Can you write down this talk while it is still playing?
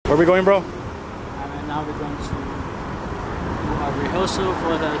Where are we going, bro? And now we're going to do our rehearsal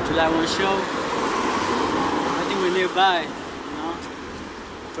for the July 1 show. I think we're nearby, you know.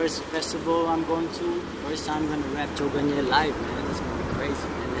 First festival I'm going to. First time I'm gonna rap goin live, man. It's gonna be crazy,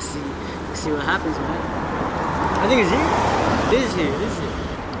 man. Let's see what happens, man. I think it's here. This is here. This is here.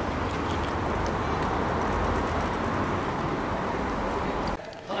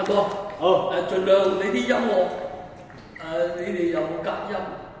 Hai bro, 盡量你啲音樂，你哋有冇隔音？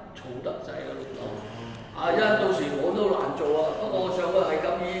嘈得滯啦，老豆。因為到時我都難做啊。不過我上去係咁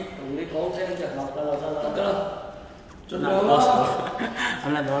意同你講聲啫。得啦，盡量啦。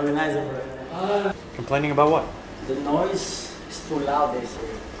I'm not the organizer, bro. Complaining about what? The noise is too loud, they say.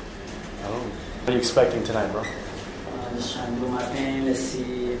 Oh. What are you expecting tonight, bro? Just trying to do my thing. Let's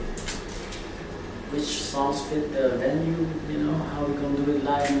see which songs fit the venue, you know, how we gonna do it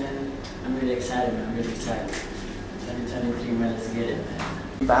live, man. I'm really excited, man. I'm really excited. 2023, man, let's get it, man.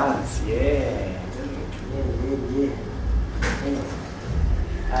 Balance, yeah. Here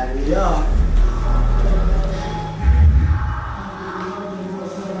we go.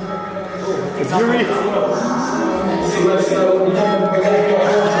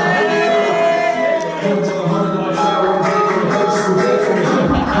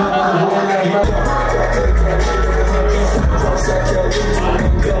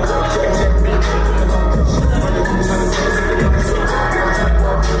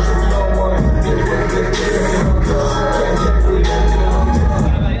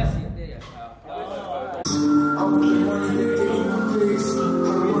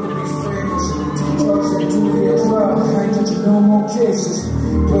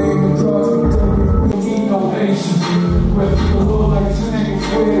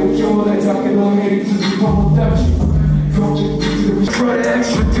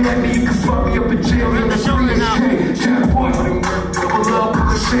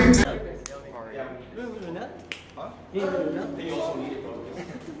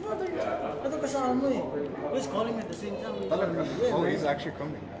 Who's calling at the same time? Oh, he's actually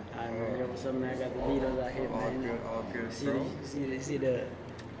coming. What's up, man? I got the Beatles out here, man. All good, See the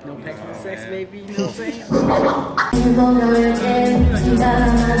no packs for sex, baby. You know what I'm saying?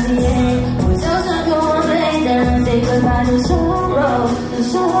 Say goodbye to sorrow, to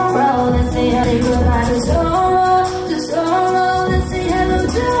sorrow. Let's say goodbye to sorrow, to sorrow. Let's say hello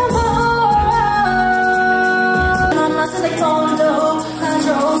tomorrow. I'm not select condo.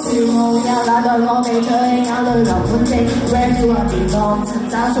 笑傲也那代我哋最眼淚流滿地 ，Where do I belong？ 尋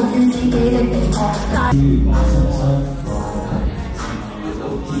找屬於自己的地方。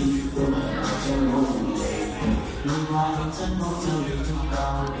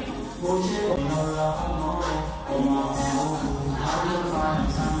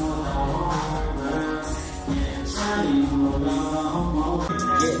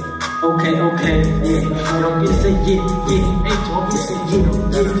Okay, yeah. Don't be say yeah. Hey, don't be say yeah.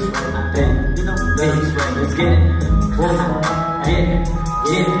 Then you know, let's get it. Yeah. Don't be say yeah.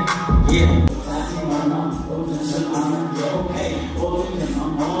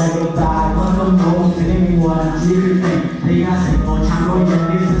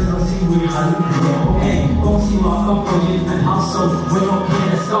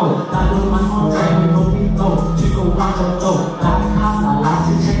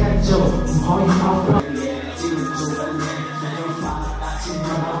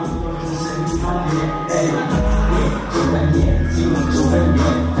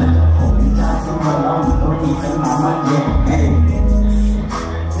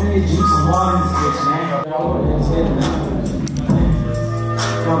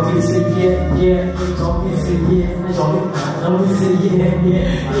 Don't be say yeah. Don't be say yeah. Don't be say yeah.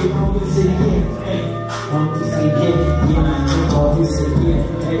 Don't be say yeah. Don't be say yeah.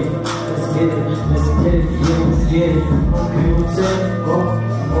 Let's get it. Yeah, let's get it. Okay, what's up?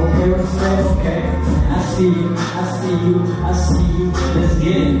 Okay, what's up? Okay. I see you. Let's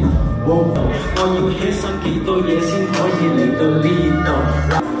get it. Whoa. 我要犧牲幾多嘢先可以嚟到呢度？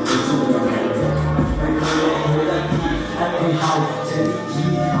背後這啲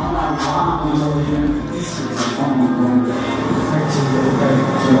耳講爛話，我就讓啲事情放慢過嚟，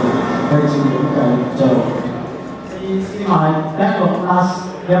繼續試埋第一個 last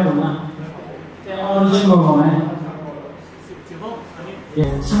一輪啦，即係我宣佈過咩？夜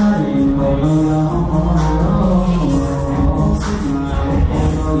差年為我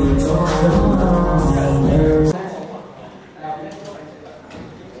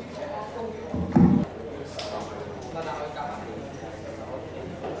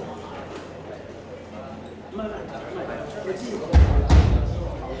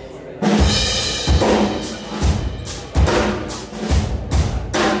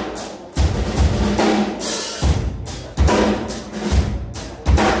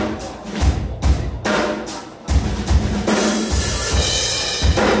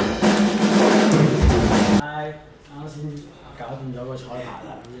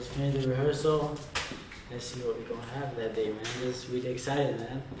just finished the rehearsal. Let's see what we're gonna have that day, man. Just really excited,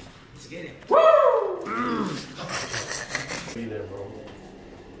 man. Let's get it. Woo! Be there, bro.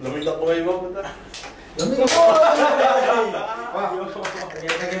 Lamig na po kayo ba? Lamig na po!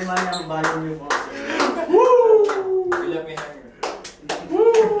 Kaya man yung volume niyo po.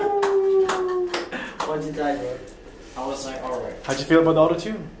 What'd you think, bro? I was like, alright. How'd you feel about the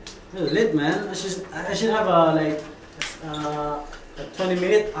auto-tune? It was lit, man. I should have a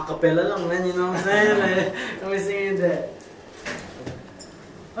 20-minute acapella lang, man. You know what I'm saying? Like, I'm singing that.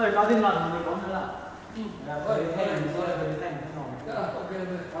 Oh, nothing. I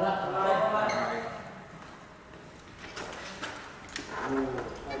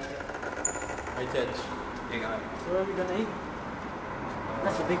touch. Hang on. So what are we gonna eat?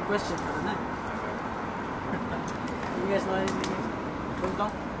 That's a big question for the night. You guys know anything?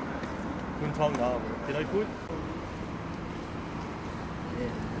 Kuntong? Kuntong now. Pinoy food?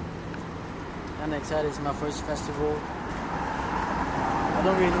 Yeah. Kinda excited. It's my first festival. I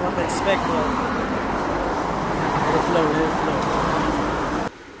don't really know what to expect, but it'll flow.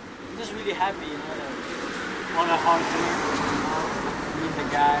 I'm just really happy, you know, that all the hard work, meet the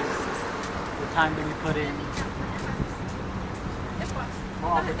guys, the time that we put in.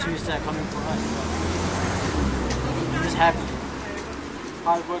 More opportunities that are coming for us. I'm just happy.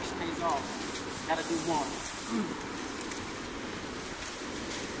 Hard work pays off. Gotta do more.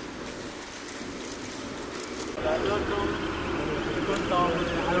 I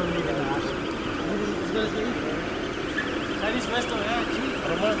don't need an ask. It's gonna be Chinese restaurant, yeah, cheap. I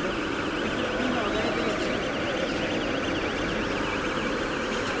don't mind, bro. Filipino, anything is cheap.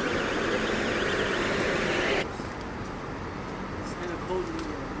 It's kind of cold in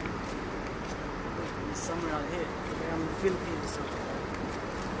here. It's summer out here. I'm in the Philippines, so.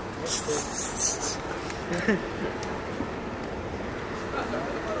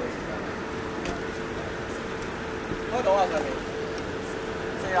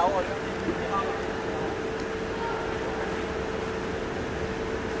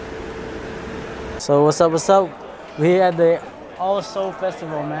 So what's up? We're here at the All Soul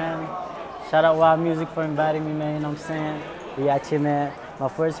Festival, man. Shout out Wild Music for inviting me, man, you know what I'm saying? We out here, man. My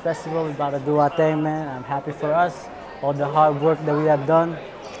first festival, we about to do our thing, man. I'm happy for us. All the hard work that we have done.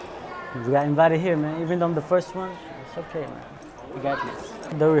 We got invited here, man. Even though I'm the first one, it's okay, man. We got this.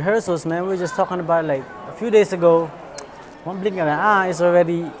 The rehearsals, man, we were just talking about like a few days ago. One blink of an eye, it's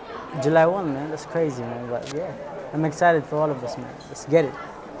already July 1, man. That's crazy, man. But yeah, I'm excited for all of us, man. Let's get it.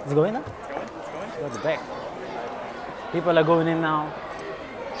 Let's go in now. Let's go to the back. People are going in now.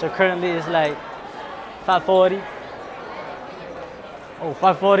 So currently it's like 5:40. Oh,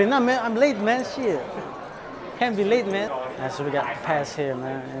 5:40. No, man, I'm late, man. Shit. Can't be late, man. Right, so we got the pass here,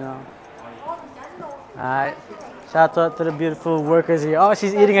 man, you know. Alright. Shout out to the beautiful workers here. Oh,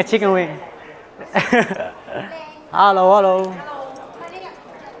 she's eating a chicken wing. Hello.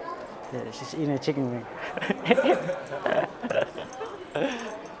 Yeah, she's eating a chicken wing.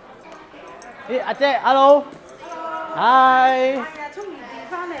 Hey, ate, hello. Hi.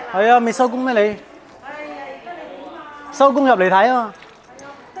 係啊，未收工咩你？收工入嚟睇啊嘛。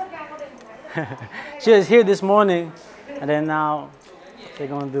She was here this morning, and then now they're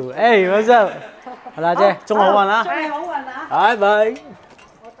gonna do. Hey, what's up? 好啦，姐，中午好運啊！祝你好運啊！ Bye bye.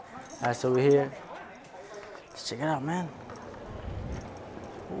 Alright, so we're here. Let's check it out, man.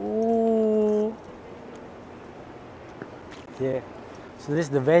 Ooh. Yeah. So this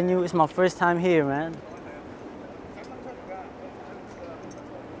is the venue. It's my first time here, man.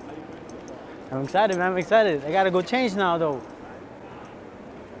 I'm excited, man. I'm excited. I gotta go change now, though.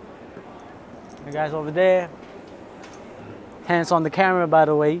 The guy's over there. Hands on the camera, by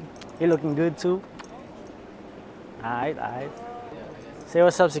the way. He looking good too. Alright. Say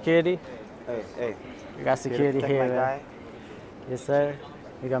what's up, security. Hey. We got security here, man. Guy. Yes, sir.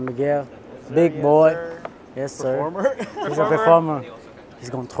 We got Miguel. Big boy. Yes, sir. Performer. He's a performer. He's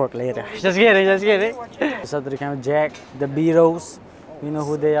gonna twerk later. Just kidding. What's up to the camera? Jack, the Beatles. You know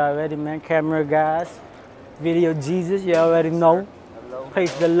who they are already, man. Camera guys. Video Jesus, you already know. Hello.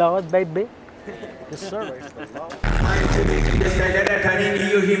 Praise the Lord, baby. Yes, sir.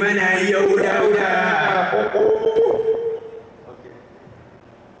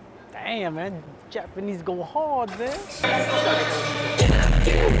 Damn, man. Japanese go hard, man.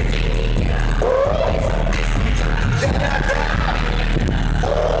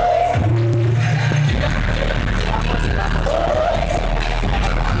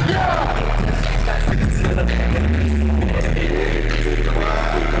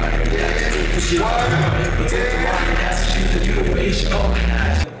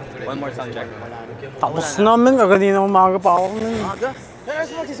 One more subject. Tapos namin, kaganina umaga pa ako. Aga?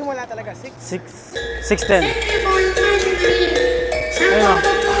 Mas magsisimula talaga, 6? 6:10. Ayun o.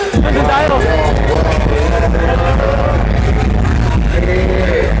 Nandun tayo.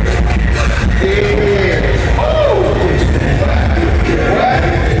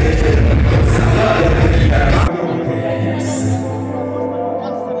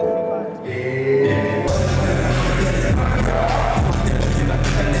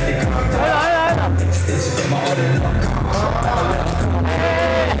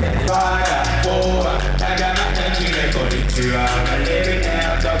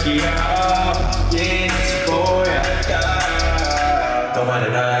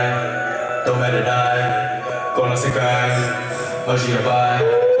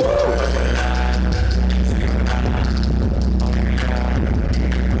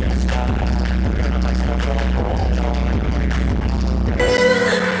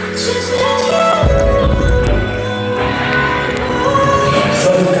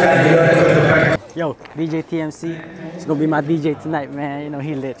 Yo, DJ TMC. It's gonna be my DJ tonight, man. You know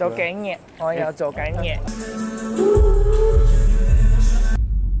he lit. 做緊嘢，我有做緊嘢。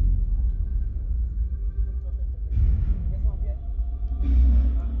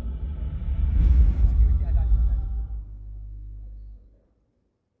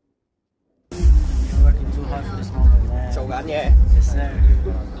You're working too hard for this moment, man. 做緊嘢。Yes, sir.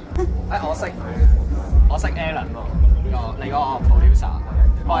 我識 Alan 喎，你個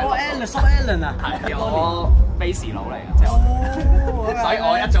producer。Oh, Alan, so Alan 啊？係我 bass 佬嚟嘅，即係我，所以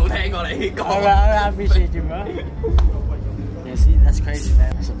我一早聽過你講。I appreciate you, bro. Yeah, see, that's crazy,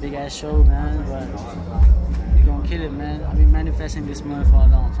 man. It's a big ass show, man. But you're gonna kill it, man. I've been manifesting this moment for a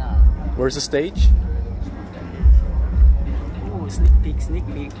long time. Where's the stage? Oh, sneak peek, sneak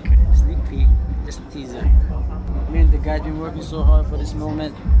peek, sneak peek. Just a teaser. Me and the guys been working so hard for this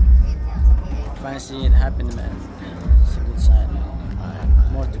moment. Trying to see it happen, man. It's a good sign.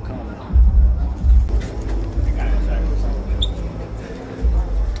 More to come.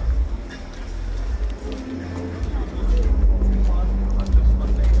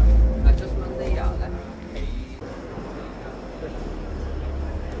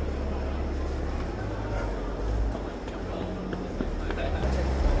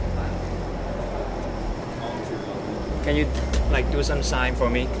 Can you like do some sign for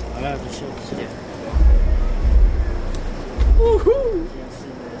me? I have to show. Yeah. Woohoo!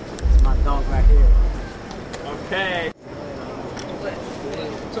 It's my dog right here. Okay.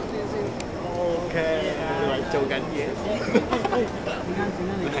 Okay. 做緊嘢。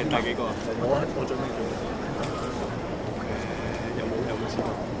你係第幾個？我準備做。有冇錢？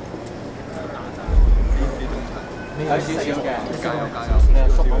有少少嘅，加油加油！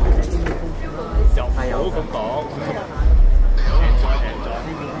就唔好咁講。enjoy。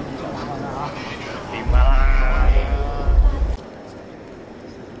掂啦。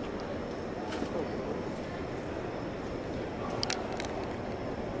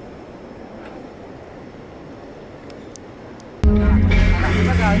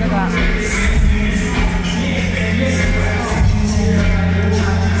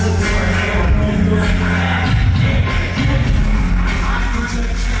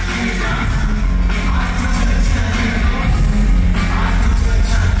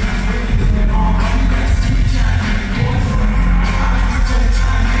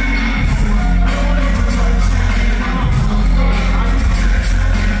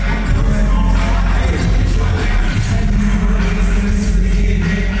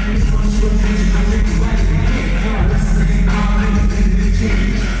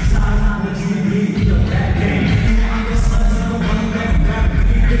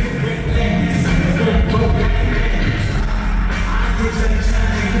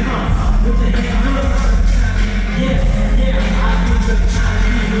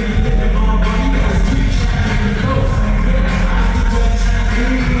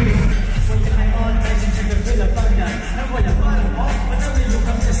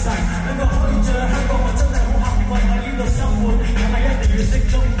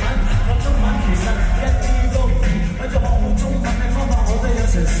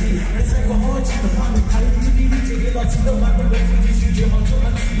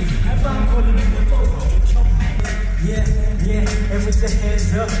put your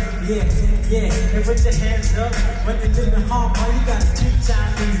hands up, yeah, and put your hands up. When you live in Hong Kong, you gotta speak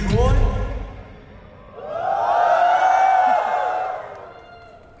Chinese, boy.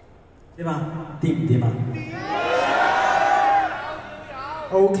 Đi mà, tìm đi mà.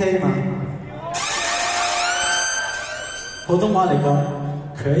 OK 嘛？普通話嚟講，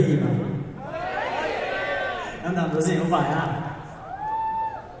可以嘛？咁答到先好快啊！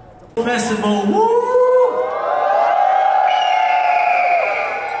 Festival，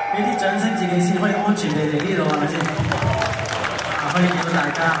 俾啲掌聲自己先可以安全地嚟呢度係咪先？可以見到大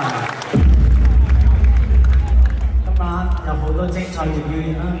家係嘛？今晚有好多精彩嘅表演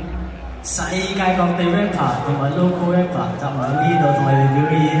啦！世界各地 rapper 同埋 local rapper 集埋喺呢度同我哋表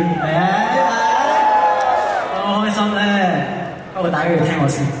演，好開心咧！不過大家要聽我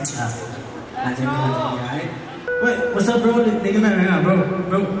先啊！冷靜啲，冷靜啲。喂 ，what's up bro？ 你叫咩名啊 ，bro？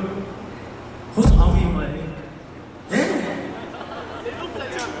 好熟口面喎你。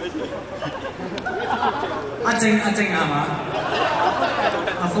阿正係嘛？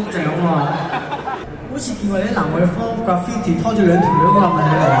阿福正啊嘛？好似見過你南海坊 graffiti 拖住兩條女嗰個係咪你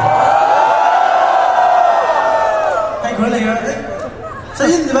嚟？係佢嚟嘅。聲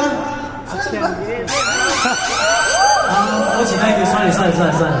音點啊？好似係叫 sorry。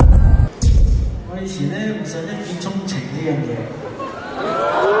我以前咧唔想一見鍾情呢樣嘢，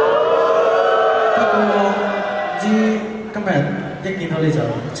不過唔知今日一見到你就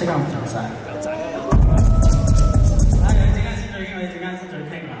即刻唔同晒。你陣間先再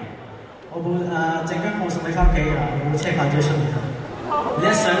傾啊！我部陣間我送你翻屋企啊！我部車泊咗出面，你一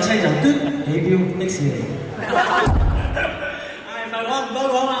上車就嘟起標的士嚟。係咪講唔多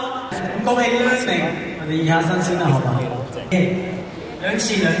講啦？咁恭喜你哋，我哋以下新鮮啦，好唔好？兩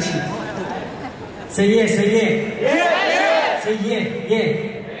次。Say yeah, say yeah. Say yeah, yeah.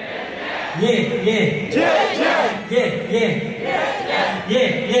 Yeah, yeah. Yeah, yeah. Yeah.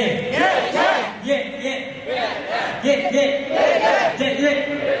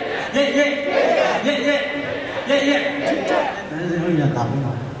 可以人打俾我？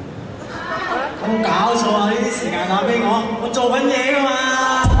有冇搞錯啊？呢啲時間打俾我做緊嘢㗎嘛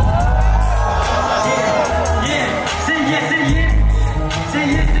！Say yeah, say yeah. Say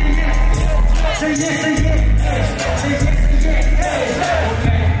yeah, say yeah. Say yeah, say yeah. Say yeah, say yeah.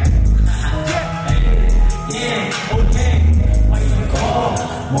 Okay. Yeah, okay. 為何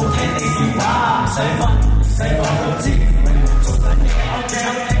冇聽你電話？唔使問，唔使講都知，為我做緊嘢。Okay,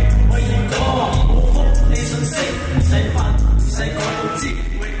 okay. 為何冇覆你信息？唔使問，唔使講都知，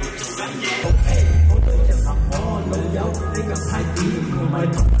為我做緊嘢。Okay. 好多人問我老友呢個派點，唔係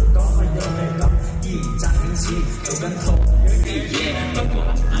同佢講我有嘅咁，依然賺緊錢，做緊同樣嘅嘢，不過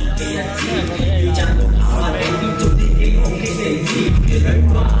幾日子要賺到跑下地點，做啲幾好嘅地址。啲女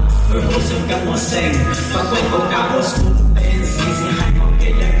話佢好想跟我姓，發覺我教我 school band 時時係我嘅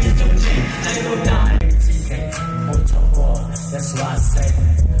一見鍾情，仔到大自己冇錯過 ，That's what I say。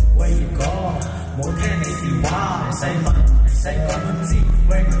為如果冇聽你電話，唔使問，唔使講都知，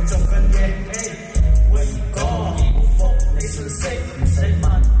為我做緊嘢。為如果冇覆你信息，唔使問，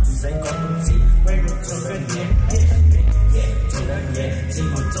唔使講都知，為我做緊嘢。做緊嘢，知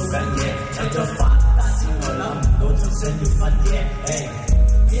我做緊嘢，搶咗發達知我諗唔到，仲想要乜嘢？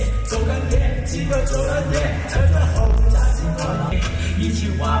做緊嘢，知我做緊嘢，搶咗豪宅知我諗。以前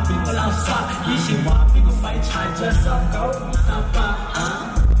話邊個垃圾，以前話邊個廢柴，着衫狗打巴啊！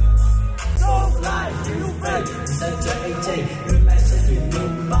做嚟要飛，唔使着 AJ， 原來需要用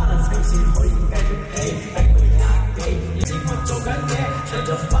balance， 平時可以繼續起，俾佢廿幾，知我做緊嘢，搶咗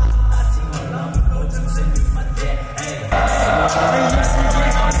發達知我諗唔到，仲想要乜嘢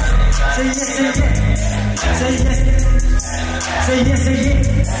？Say yes, say yes. Say yes, say yes. Say yes. Say yes, say yes.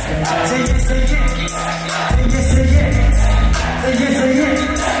 Say yes, say yes. Say yes, say yes. Say yes, say yes.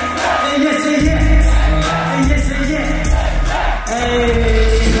 Say yes, say yes. Say yes, say yes. Hey.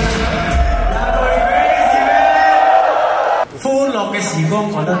 歡樂嘅時光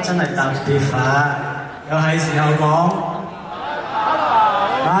過得真係特別快，又係時候講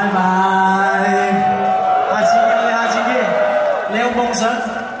拜拜。你有夢想，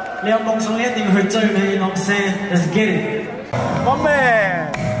你一定要去追美樂聲 ，Let's get it。我咩？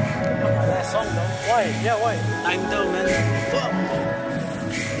喂，大唔到咩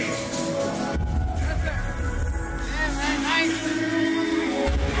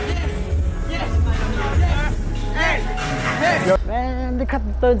？Man, they cut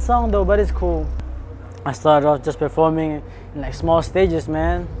the third song though, but it's cool. I started off just performing in like small stages,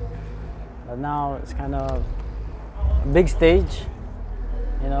 man. But now it's kind of a big stage,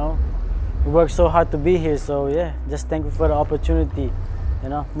 you know. We worked so hard to be here, so yeah, just thankful for the opportunity. You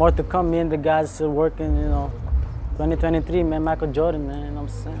know, more to come. Me and the guys still working, you know. 2023, man, Michael Jordan, man, you know what I'm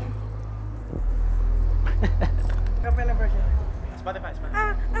saying? Spotify.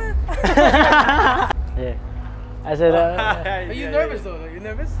 Yeah. I said, Are you nervous though? Are you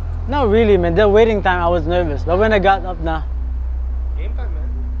nervous? not really, man. The waiting time, I was nervous. But when I got up now, Game time, man.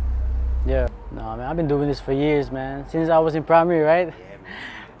 yeah. No, man, I've been doing this for years, man. Since I was in primary, right? Yeah, man.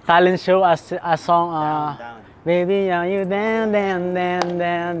 Talent show, I sang Baby, are you down, down, down,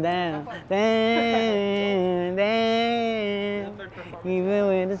 down, down, down, down? Even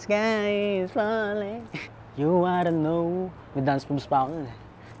when the sky is falling, you wanna know. We dance from Spawn.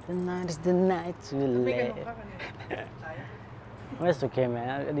 Tonight is the night to live. Well, it's okay,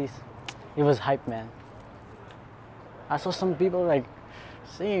 man. At least it was hype, man. I saw some people like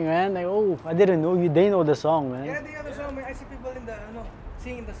singing, man. Like, oh, I didn't know they know the song, man. Yeah, they know the song, man. I see people in the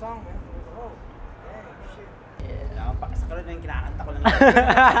singing the song, man. Oh,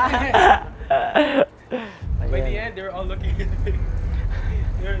 By the end, they were all looking at me.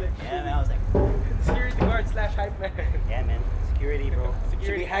 They were like, Yeah, man, I was like, security guard / hype man. yeah, man, security, bro.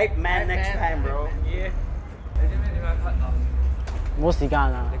 Should be hype man next time, bro. Yeah. 你知唔知點解 cut 啊？冇時間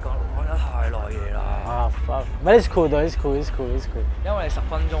啊。你講得太耐嘢啦。啊 fuck， but it's cool though, it's cool. 因為你10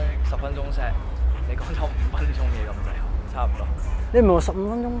分鐘 set， 你講咗5分鐘嘢咁滯，差唔多。你唔係話15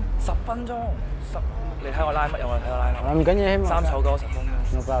分鐘？10分鐘，你睇我拉乜？有冇睇我拉乜？唔緊要，希望3首歌10分鐘。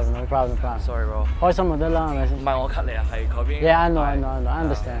No problem. Sorry bro。開心就得啦，係咪先？唔係我 cut 你啊，係嗰邊。Yeah, I know. I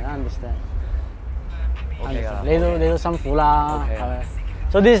understand. OK 㗎。你都辛苦啦，係咪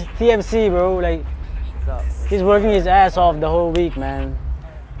 ？So this TMC bro, like he's working his ass off the whole week, man.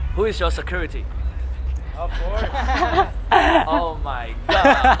 Who is your security? Of course. Oh my god.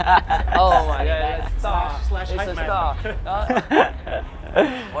 Oh my god. Star. It's a star.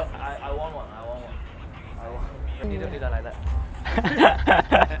 What? I want one. Need to like that.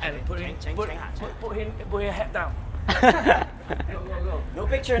 And put his head down. Go. No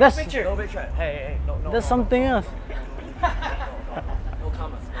picture. No picture. Hey. No. That's something else. No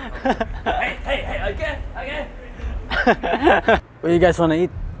comments. Hey. Again. What you guys wanna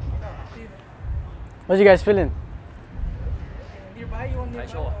eat? What you guys feeling? nearby, you want 睇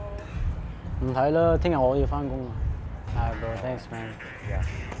show 啊？唔睇啦，聽日我要返工啊。Alright bro, thanks man.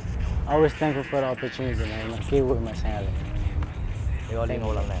 Always thankful for the opportunity, man. 有機會咪成日嚟。你個臉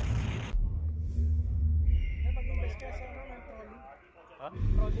好撚靚。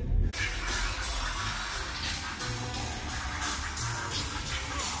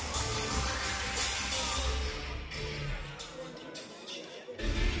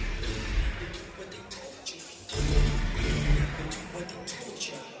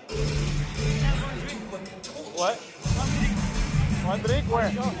What? One drink?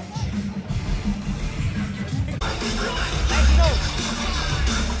 Where?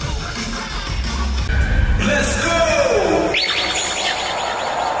 Let's go!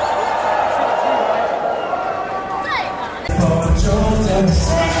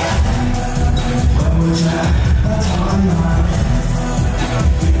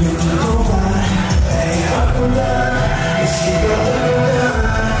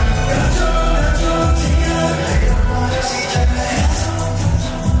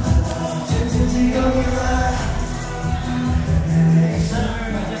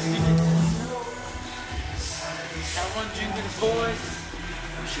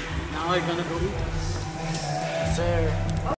 Now we're gonna go eat. Sir.